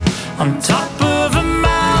On top of a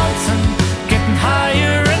mountain, getting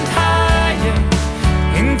higher and higher.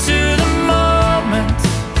 Into the moment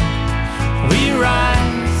we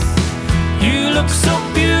rise. You look so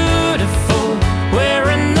beautiful,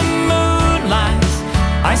 wearing the moonlight.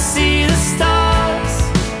 I see the stars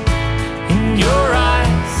in your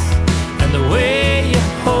eyes, and the way you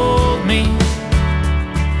hold me.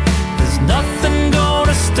 There's nothing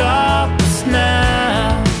gonna stop us now.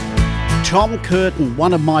 Tom Curtin,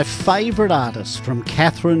 one of my favourite artists from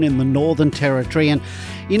Katherine in the Northern Territory. And,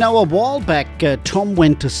 you know, a while back, Tom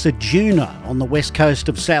went to Ceduna on the west coast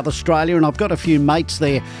of South Australia, and I've got a few mates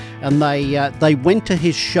there, and they went to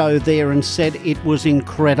his show there and said it was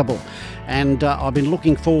incredible. And I've been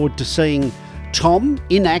looking forward to seeing Tom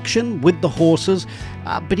in action with the horses,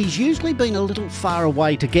 but he's usually been a little far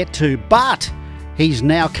away to get to. But he's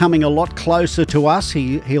now coming a lot closer to us.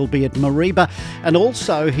 He'll be at Mareeba, and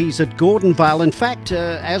also he's at Gordonvale. In fact,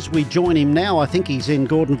 as we join him now, I think he's in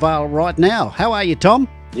Gordonvale right now. How are you, Tom?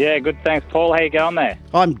 Yeah, good, thanks, Paul. How you going there?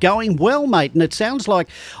 I'm going well, mate, and it sounds like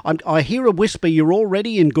I hear a whisper you're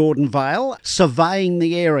already in Gordonvale, surveying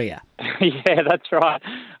the area. Yeah, that's right.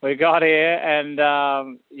 We got here, and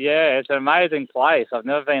yeah, it's an amazing place. I've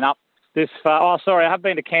never been up this far. Oh, sorry, I have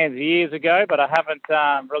been to Cairns years ago, but I haven't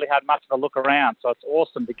really had much of a look around. So it's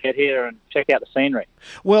awesome to get here and check out the scenery.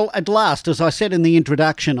 Well, at last, as I said in the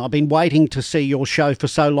introduction, I've been waiting to see your show for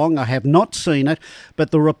so long. I have not seen it,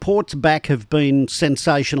 but the reports back have been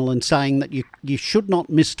sensational in saying that you should not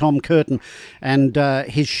miss Tom Curtin and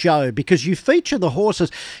his show because you feature the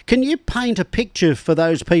horses. Can you paint a picture for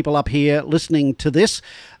those people up here listening to this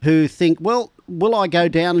who think, well, will I go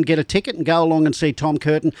down and get a ticket and go along and see Tom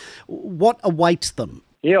Curtin? What awaits them?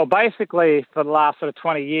 Yeah, well, basically for the last sort of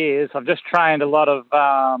 20 years, I've just trained a lot of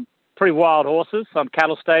pretty wild horses on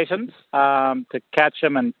cattle stations to catch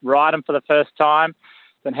them and ride them for the first time,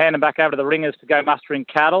 then hand them back over to the ringers to go mustering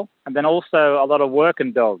cattle, and then also a lot of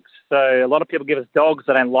working dogs. So a lot of people give us dogs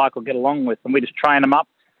they don't like or get along with, and we just train them up,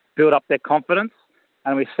 build up their confidence,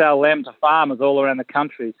 and we sell them to farmers all around the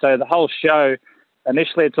country. So the whole show,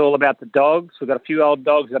 initially, it's all about the dogs. We've got a few old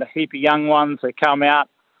dogs. We've got a heap of young ones. They come out.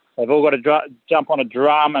 They've all got to jump on a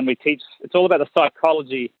drum, and we teach. It's all about the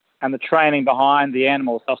psychology and the training behind the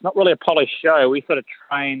animals. So it's not really a polished show. We sort of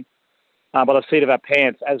train by the seat of our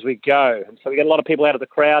pants as we go. And so we get a lot of people out of the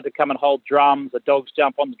crowd to come and hold drums. The dogs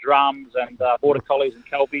jump on the drums, and border collies and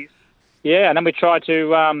kelpies. Yeah, and then we try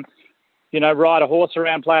to, ride a horse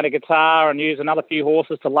around playing a guitar and use another few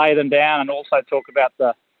horses to lay them down, and also talk about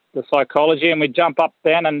the psychology. And we jump up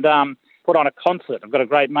then and put on a concert. I've got a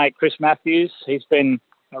great mate, Chris Matthews. He's been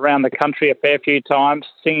around the country a fair few times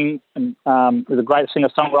singing, and he's a great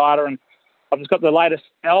singer-songwriter. And I've just got the latest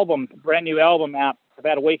album, brand new album out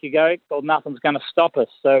about a week ago called Nothing's Gonna Stop Us.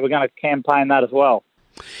 So we're going to campaign that as well.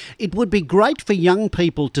 It would be great for young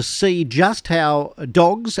people to see just how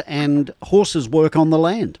dogs and horses work on the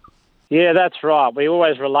land. Yeah, that's right. We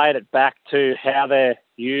always relate it back to how they're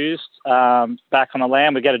used back on the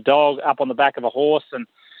land. We get a dog up on the back of a horse, and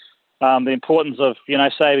the importance of,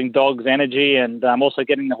 saving dogs' energy, and also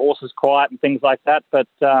getting the horses quiet and things like that. But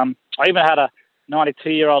I even had a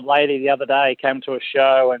 92-year-old lady the other day came to a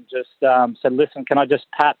show and just said, listen, can I just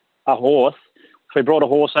pat a horse? So we brought a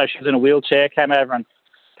horse over. She was in a wheelchair, came over and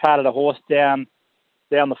patted a horse down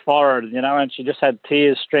the forehead, and she just had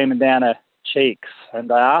tears streaming down her cheeks.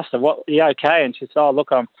 And I asked her, "What, are you okay?" And she said, "Oh,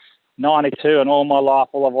 look, I'm 92, and all my life,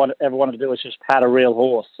 all I've ever wanted to do was just pat a real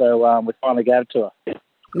horse." So we finally gave it to her.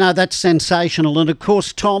 No, that's sensational. And of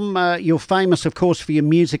course, Tom, you're famous, of course, for your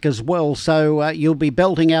music as well. So you'll be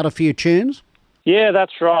belting out a few tunes. Yeah,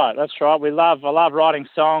 that's right. That's right. I love writing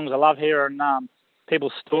songs. I love hearing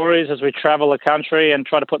people's stories as we travel the country and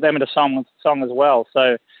try to put them into song as well.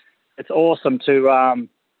 So it's awesome to,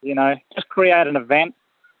 just create an event.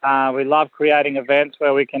 We love creating events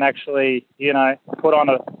where we can actually, put on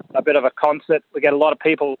a bit of a concert. We get a lot of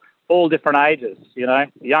people, all different ages,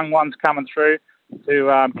 young ones coming through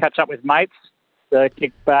to catch up with mates, to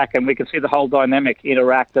kick back, and we can see the whole dynamic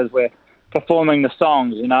interact as we're performing the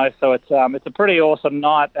songs, So it's a pretty awesome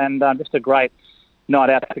night, and just a great night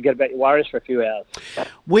out to forget about your worries for a few hours.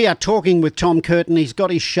 We are talking with Tom Curtin. He's got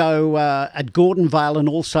his show at Gordonvale and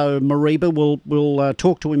also Mareeba. We'll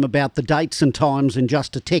talk to him about the dates and times in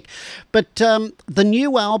just a tick. But the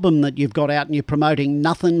new album that you've got out and you're promoting,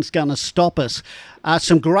 Nothing's Gonna Stop Us,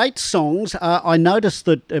 some great songs. I noticed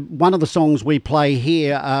that one of the songs we play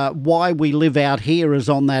here, Why We Live Out Here, is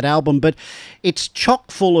on that album, but it's chock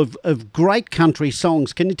full of great country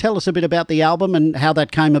songs. Can you tell us a bit about the album and how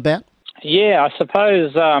that came about? Yeah, I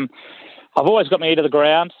suppose I've always got my ear to the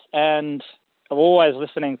ground, and I'm always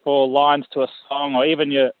listening for lines to a song, or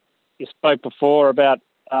even your you spoke before about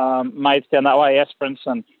mates down that way, Esperance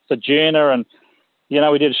and Sejuna, and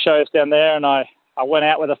we did shows down there, and I went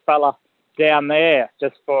out with a fella down there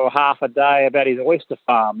just for half a day about his oyster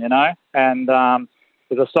farm, and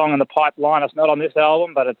there's a song in the pipeline. It's not on this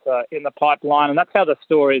album, but it's in the pipeline, and that's how the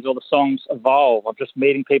stories or the songs evolve. I'm just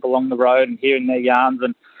meeting people along the road and hearing their yarns,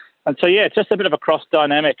 and so it's just a bit of a cross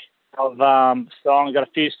dynamic of songs. You've got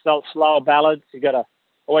a few slower ballads. You've got to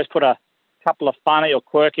always put a couple of funny or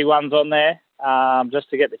quirky ones on there just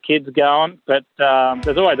to get the kids going. But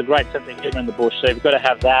there's always a great sense of humour in the bush, so you've got to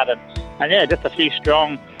have that. And just a few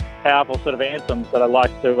strong, powerful sort of anthems that I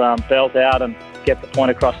like to belt out and get the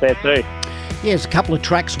point across there too. Yes, a couple of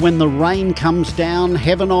tracks, When the Rain Comes Down,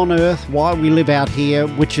 Heaven on Earth, Why We Live Out Here,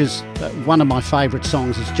 which is one of my favourite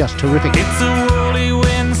songs. It's just terrific. It's a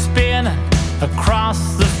whirlwind spinning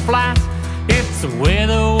across the flat. It's a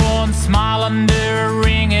weather-worn smile under a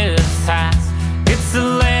ringer's hat. It's the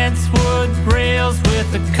Lancewood rails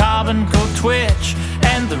with the carbon coat twitch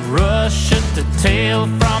and the rush at the tail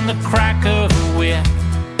from the crack of a whip.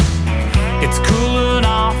 It's cooling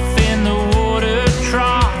off in the water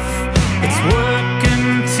trough. It's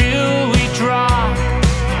working till we drop.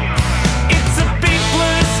 It's a big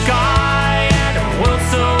blue sky and a world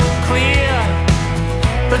so clear.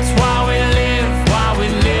 That's why we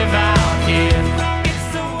live out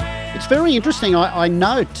here. It's very interesting. I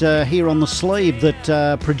note here on the sleeve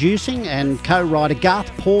that producing and co-writer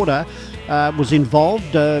Garth Porter was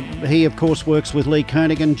involved. He, of course, works with Lee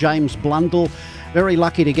Kernaghan, James Blundell. Very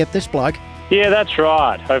lucky to get this bloke. Yeah, that's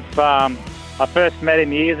right. I first met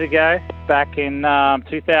him years ago, back in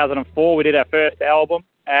 2004. We did our first album,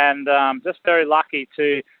 and just very lucky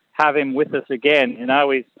to have him with us again.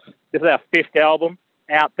 This is our fifth album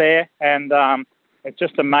out there, and it's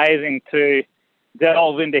just amazing to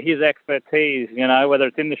delve into his expertise, whether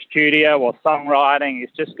it's in the studio or songwriting.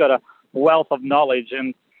 He's just got a wealth of knowledge,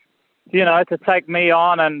 and to take me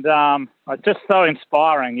on, and it's just so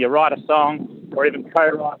inspiring. You write a song or even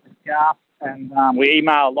co-write with Garth, and we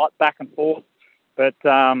email a lot back and forth. But,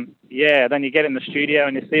 then you get in the studio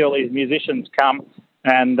and you see all these musicians come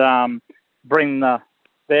and bring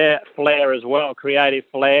their flair as well, creative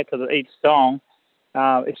flair to each song.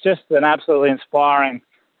 It's just an absolutely inspiring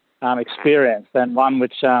experience, and one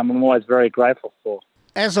which I'm always very grateful for.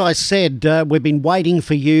 As I said, we've been waiting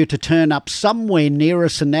for you to turn up somewhere near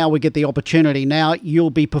us, and now we get the opportunity. Now, you'll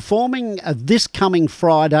be performing this coming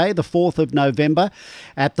Friday, the 4th of November,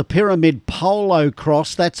 at the Pyramid Polo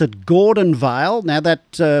Cross. That's at Gordon Vale. Now, that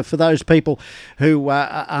for those people who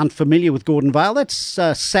aren't familiar with Gordon Vale, that's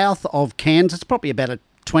south of Cairns. It's probably about a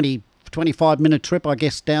 25-minute trip, I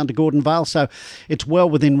guess, down to Gordon Vale, so it's well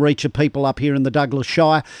within reach of people up here in the Douglas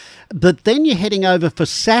Shire. But then you're heading over for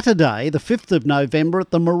Saturday, the 5th of November,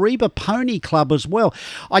 at the Mareeba Pony Club as well.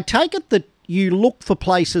 I take it that you look for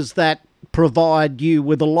places that provide you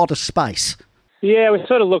with a lot of space. Yeah, we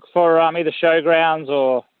sort of look for either showgrounds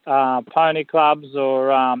or pony clubs,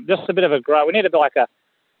 or just a bit of a grow. We need to be like a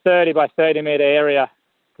 30 by 30 metre area,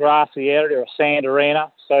 grassy area, or sand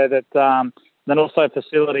arena, so that then also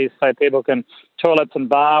facilities so people can, toilets and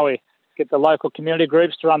bar. We get the local community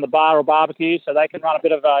groups to run the bar or barbecue, so they can run a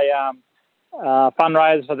bit of a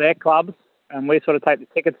fundraiser for their clubs, and we sort of take the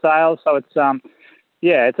ticket sales. So it's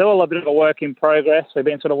it's all a bit of a work in progress. We've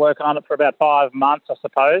been sort of working on it for about 5 months, I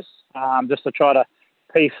suppose, just to try to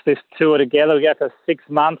piece this tour together. We go for 6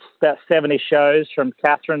 months, about 70 shows from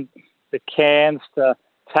Catherine to Cairns to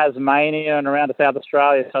Tasmania and around to South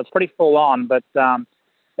Australia. So it's pretty full on, but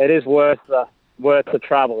it is worth the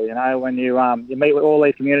trouble, when you meet with all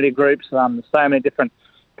these community groups. There's so many different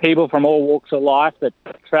people from all walks of life that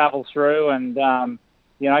travel through and,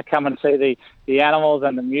 come and see the animals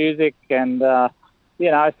and the music, and,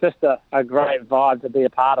 it's just a great vibe to be a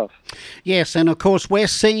part of. Yes, and of course we're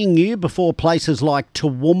seeing you before places like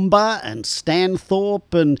Toowoomba and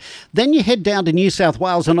Stanthorpe, and then you head down to New South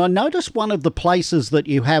Wales, and I noticed one of the places that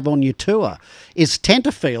you have on your tour is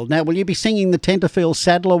Tenterfield. Now, will you be singing the Tenterfield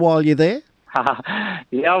Saddler while you're there?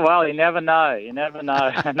 Yeah, well, you never know.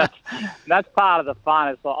 And that's part of the fun.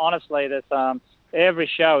 It's like, honestly, there's every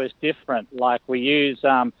show is different. Like, we use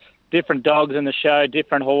different dogs in the show,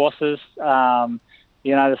 different horses.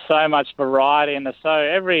 There's so much variety, and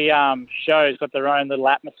every show's got their own little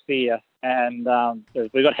atmosphere, and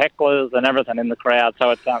we've got hecklers and everything in the crowd. So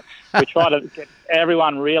it's we try to get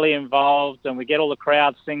everyone really involved, and we get all the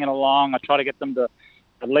crowds singing along. I try to get them to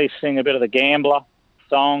at least sing a bit of the Gambler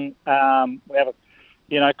song. We have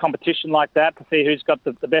a competition like that to see who's got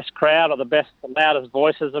the best crowd or the loudest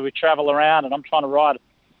voices as we travel around, and I'm trying to ride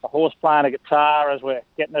a horse playing a guitar as we're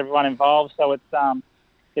getting everyone involved. So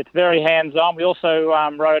it's very hands-on. We also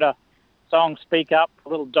rode a song, Speak Up, a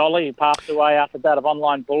little Dolly, who passed away after a bout of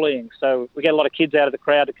online bullying. So we get a lot of kids out of the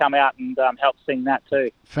crowd to come out and help sing that too.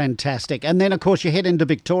 Fantastic. And then, of course, you head into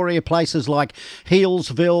Victoria, places like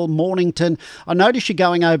Healesville, Mornington. I notice you're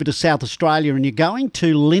going over to South Australia and you're going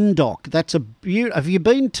to Lindock. That's Have you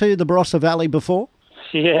been to the Barossa Valley before?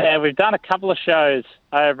 Yeah, we've done a couple of shows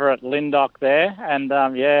over at Lindock there. And,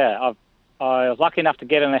 I was lucky enough to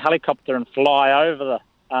get in a helicopter and fly over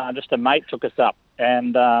just a mate took us up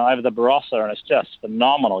and over the Barossa, and it's just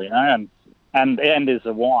phenomenal, you know, and is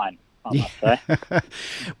the wine, I must say.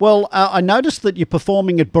 Well, I noticed that you're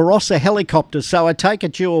performing at Barossa Helicopters, so I take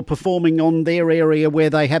it you're performing on their area where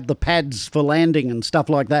they have the pads for landing and stuff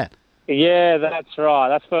like that. Yeah, that's right.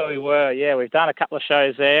 That's where we were. Yeah, we've done a couple of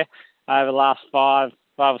shows there over the last five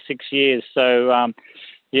or 6 years. So,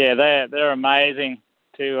 they're amazing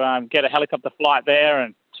to get a helicopter flight there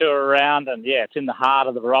and tour around, and it's in the heart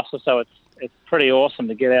of the Barossa, so it's pretty awesome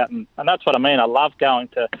to get out, and that's what I mean. I love going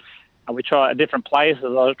to, we try different places.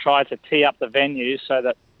 I try to tee up the venues so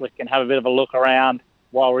that we can have a bit of a look around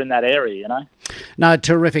while we're in that area, you know. No,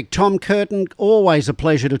 terrific. Tom Curtin, always a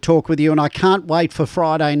pleasure to talk with you, and I can't wait for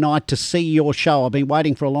Friday night to see your show. I've been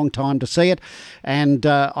waiting for a long time to see it, and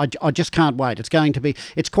I just can't wait.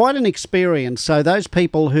 It's quite an experience, so those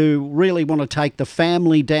people who really want to take the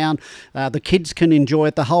family down, the kids can enjoy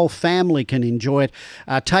it, the whole family can enjoy it.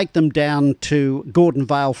 Take them down to Gordon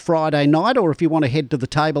Vale Friday night, or if you want to head to the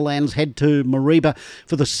Tablelands, head to Mareeba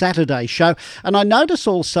for the Saturday show. And I notice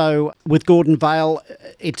also with Gordon Vale,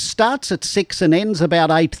 it starts at 6 and ends about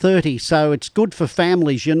 8:30, so it's good for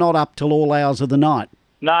families. You're not up till all hours of the night.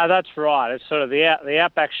 No, that's right. It's sort of the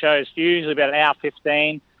Outback show is usually about an hour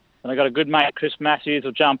 15, and I've got a good mate, Chris Matthews,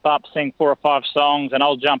 will jump up, sing 4 or 5 songs, and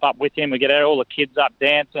I'll jump up with him. We get all the kids up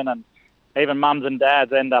dancing, and even mums and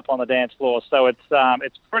dads end up on the dance floor. So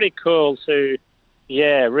it's pretty cool to,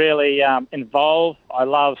 really involve. I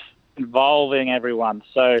love involving everyone.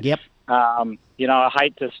 So, yep. I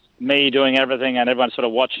hate just me doing everything and everyone sort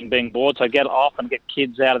of watching, being bored. So I get off and get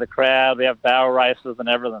kids out of the crowd. We have barrel races and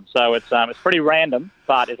everything. So it's pretty random,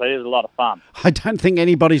 but it is a lot of fun. I don't think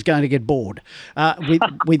anybody's going to get bored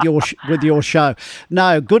with your show.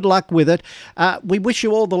 No, good luck with it. We wish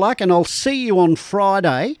you all the luck, and I'll see you on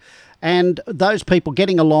Friday. And those people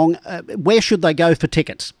getting along, where should they go for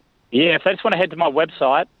tickets? Yeah, if they just want to head to my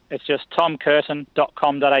website, it's just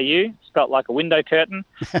tomcurtin.com.au, spelt like a window curtain.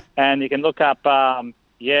 And you can look up, the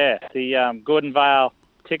Gordon Vale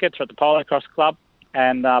tickets at the Polo Cross Club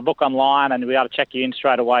and book online, and we'll be able to check you in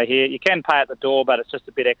straight away here. You can pay at the door, but it's just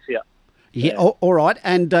a bit extra. Yeah, all right.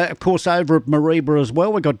 And, of course, over at Mareeba as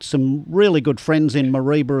well. We've got some really good friends in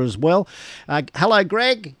Mareeba as well. Hello,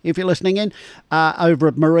 Greg, if you're listening in, over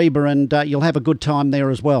at Mareeba, and you'll have a good time there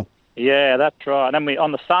as well. Yeah, that's right. And then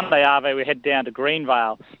on the Sunday, Arvo, we head down to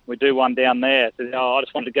Greenvale. We do one down there. So, I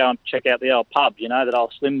just wanted to go and check out the old pub, that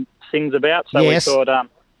old Slim sings about. So yes. We thought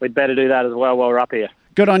we'd better do that as well while we're up here.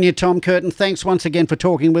 Good on you, Tom Curtin. Thanks once again for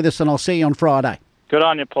talking with us, and I'll see you on Friday. Good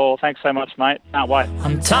on you, Paul. Thanks so much, mate. Can't wait.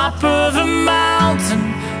 On top of a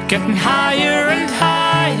mountain, getting higher and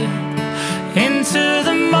higher, into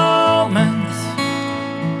the moment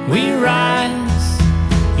we ride.